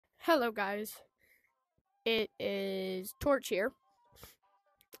Hello guys, it is Torch here,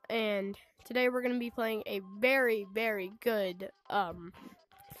 and today we're going to be playing a very good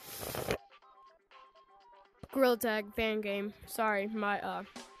Gorilla Tag fan game. Sorry,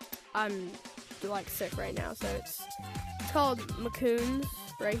 I'm like sick right now, so it's called Maccoons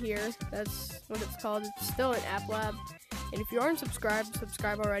right here. That's what it's called. It's still an app lab, and if you aren't subscribed,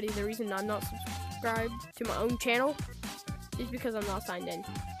 subscribe already. The reason I'm not subscribed to my own channel is because I'm not signed in.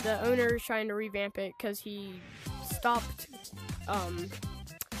 The owner is trying to revamp it because he stopped,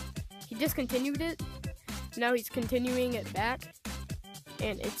 he discontinued it. Now he's continuing it back,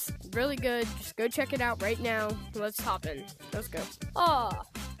 and it's really good. Just go check it out right now. Let's hop in. Let's go.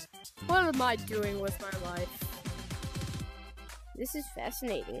 What am I doing with my life? This is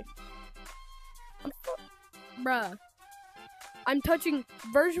fascinating. Bruh. I'm touching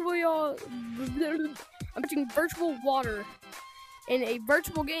virtual water in a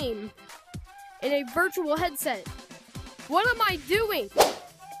virtual game in a virtual headset. What am I doing?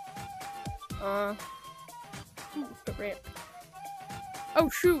 The ramp. Oh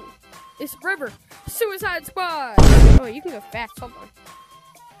shoot! It's the river. Suicide Squad. Oh, you can go fast. Hold on.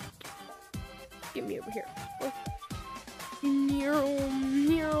 Get me over here.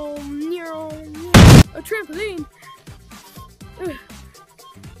 A trampoline.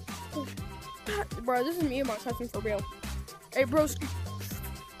 Bro, this is me and my cousin for real. Hey, broski.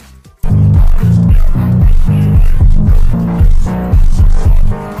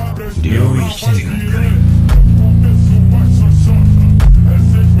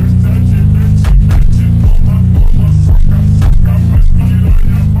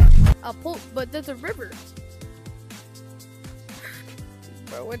 I'll pull, but there's a river.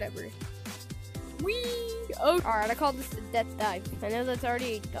 Bro, whatever. Whee! Oh, alright, I call this the death dive. I know that's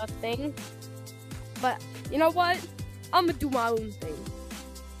already a thing, but you know what? I'm gonna do my own thing.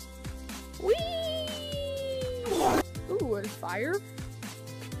 Whee! Ooh, a fire.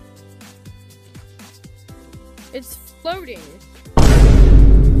 It's floating.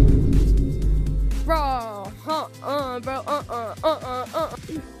 Bro, bro,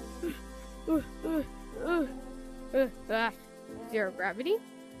 Zero gravity.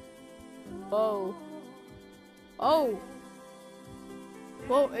 Oh. Oh.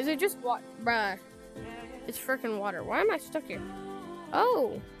 Whoa, is it just what? Bruh. It's freaking water. Why am I stuck here?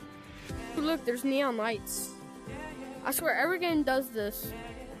 Oh. Look, there's neon lights. I swear, every game does this,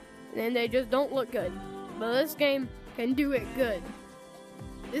 and they just don't look good. But this game can do it good.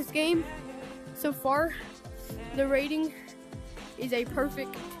 This game, so far, the rating is a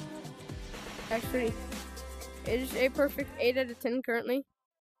perfect, actually, it is a perfect 8 out of 10 currently.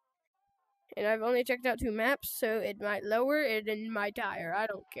 And I've only checked out 2 maps, so it might lower it in my tire. I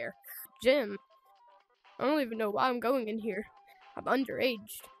don't care. Gym. I don't even know why I'm going in here. I'm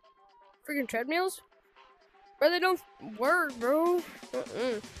underaged. Freaking treadmills? Bro, they don't work, bro.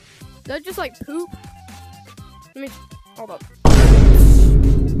 They're just like poop. Let me, hold up.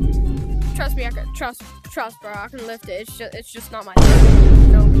 Trust me, I can, trust, bro, I can lift it. It's just not my day.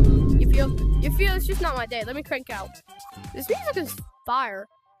 No. You feel it's just not my day. Let me crank out. This music is fire.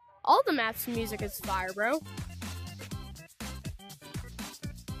 All the maps' music is fire, bro.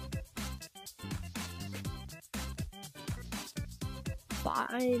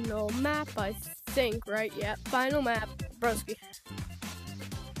 Final map, I think, right? Yeah, final map. Broski.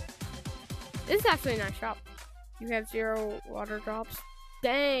 This is actually a nice shop. You have 0 water drops.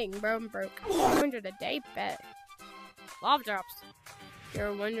 Dang, bro, I'm broke. 200 a day, bet. Lava drops.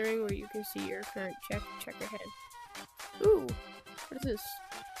 You're wondering where you can see your current check your head. Ooh, what is this?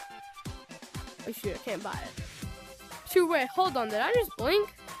 Oh shoot, I can't buy it. Shoot, wait, hold on, did I just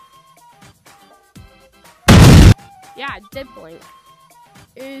blink? Yeah, I did blink.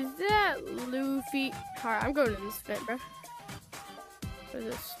 Is that Luffy? Alright, I'm going in this vent, bro. What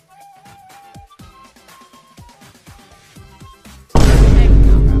is this? Heck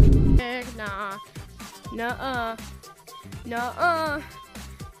no, bro. Heck nah. Nuh-uh. Nuh-uh.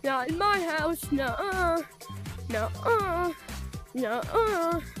 Not in my house. Nuh-uh. Nuh-uh.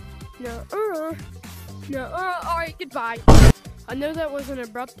 Nuh-uh. No, alright, goodbye. I know that was an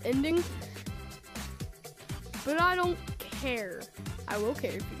abrupt ending, but I don't care. I will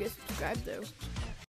care if you get subscribed though.